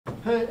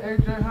Hey,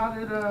 AJ, how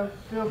did it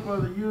feel for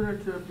the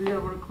unit to be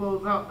able to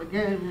close out the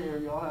game here?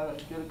 Y'all had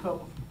to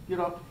get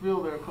off the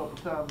field there a couple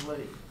times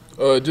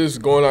late.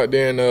 Just going out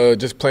there and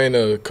just playing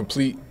a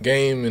complete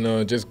game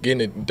and just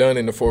getting it done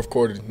in the fourth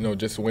quarter.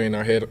 Just wearing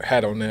our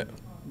hat on that.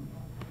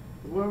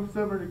 What were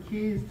some of the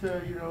keys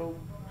to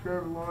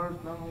Trevor Lawrence,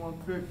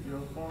 #1 pick,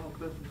 former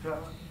Clifton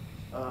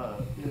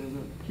Town,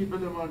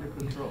 keeping them under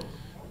control?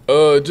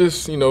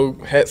 Just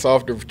hats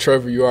off to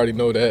Trevor. You already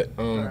know that.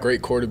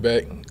 Great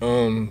quarterback.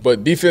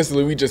 But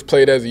defensively, we just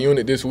played as a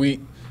unit this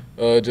week.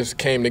 Just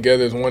came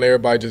together as one.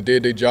 Everybody just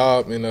did their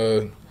job and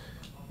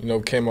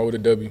came out with a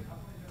W.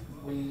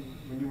 When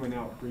you went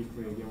out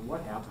briefly again,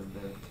 what happened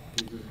there?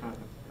 You just kind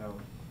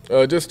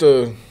of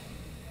tell.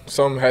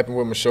 Something happened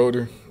with my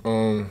shoulder.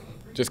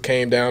 Just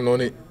came down on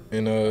it,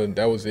 and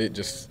that was it.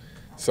 Just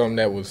something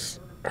that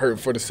was hurt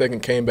for the second.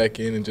 Came back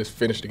in and just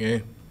finished the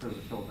game. For the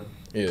shoulder.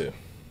 Yeah.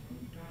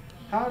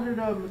 How did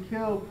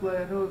Mikael play?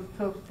 I know it's a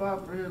tough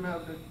spot for him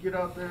having to get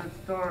out there and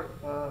start,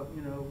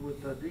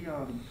 with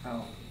Dion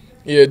out.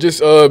 Yeah,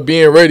 just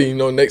being ready.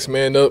 Next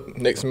man up,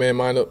 next man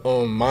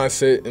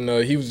mindset, and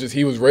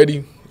he was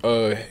ready.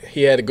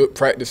 He had a good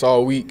practice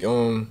all week.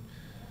 And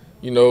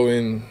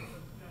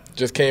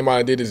just came out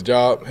and did his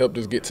job, helped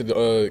us get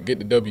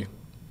the W.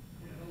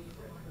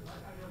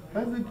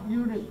 Has the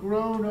unit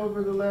grown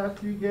over the last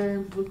few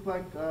games? Looks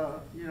like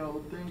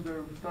things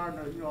are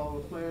starting to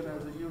all playing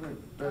as a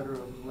unit better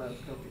over the last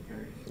couple of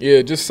games.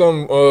 Yeah, just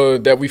some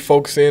that we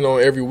focus in on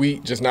every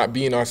week, just not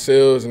being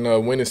ourselves and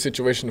winning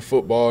situational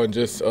football and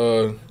just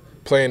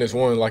playing as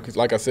one.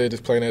 Like I said,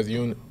 just playing as a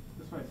unit.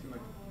 This might seem like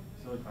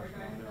a silly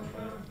question,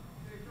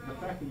 but the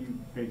fact that you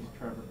face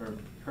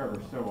Trevor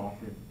so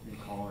often in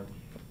college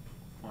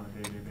on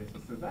a day-to-day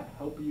basis, does that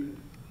help you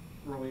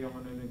early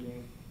on in the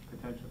game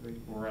potentially,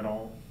 or at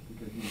all?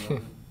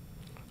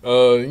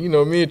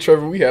 Me and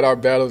Trevor, we had our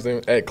battles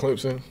at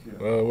Clemson,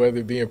 whether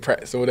it be in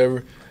practice or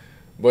whatever.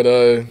 But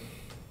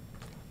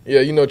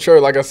Trevor,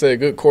 like I said,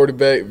 good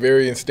quarterback,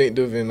 very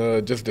instinctive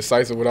and just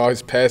decisive with all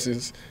his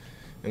passes.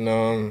 And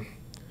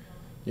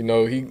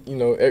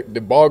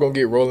the ball gonna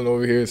get rolling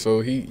over here,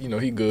 so he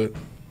good.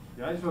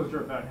 Yeah, I just wasn't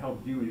sure if that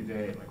helped you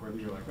today, like whether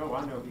you're like, oh,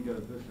 I know he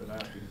does this or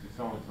that because you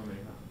saw him so many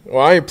times. Well,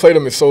 I ain't played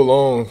him in so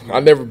long. I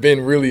never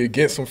been really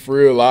against him for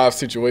real live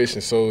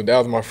situations, so that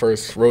was my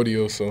first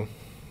rodeo. So,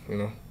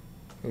 it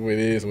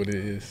is what it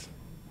is.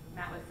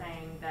 Matt was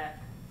saying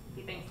that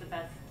he thinks the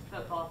best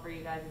football for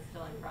you guys is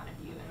still in front of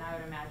you, and I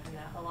would imagine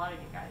that a lot of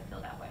you guys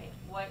feel that way.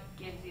 What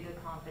gives you the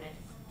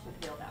confidence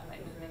to feel that way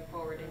moving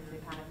forward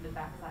into kind of the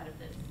backside of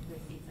this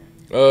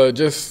season?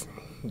 Just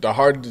the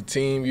heart of the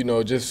team.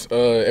 Just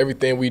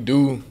everything we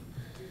do.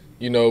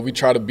 We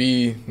try to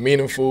be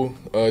meaningful,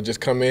 just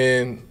come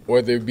in,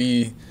 whether it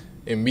be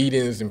in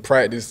meetings and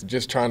practice,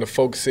 just trying to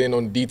focus in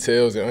on the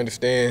details and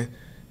understand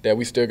that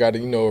we still got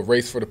to,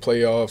 race for the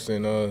playoffs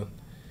and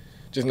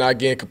just not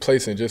getting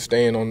complacent, just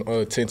staying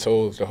on 10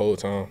 toes the whole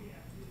time.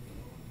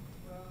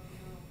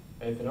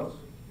 Anything else?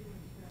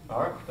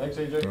 All right. Thanks,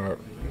 AJ. All right.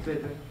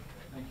 Thanks, AJ.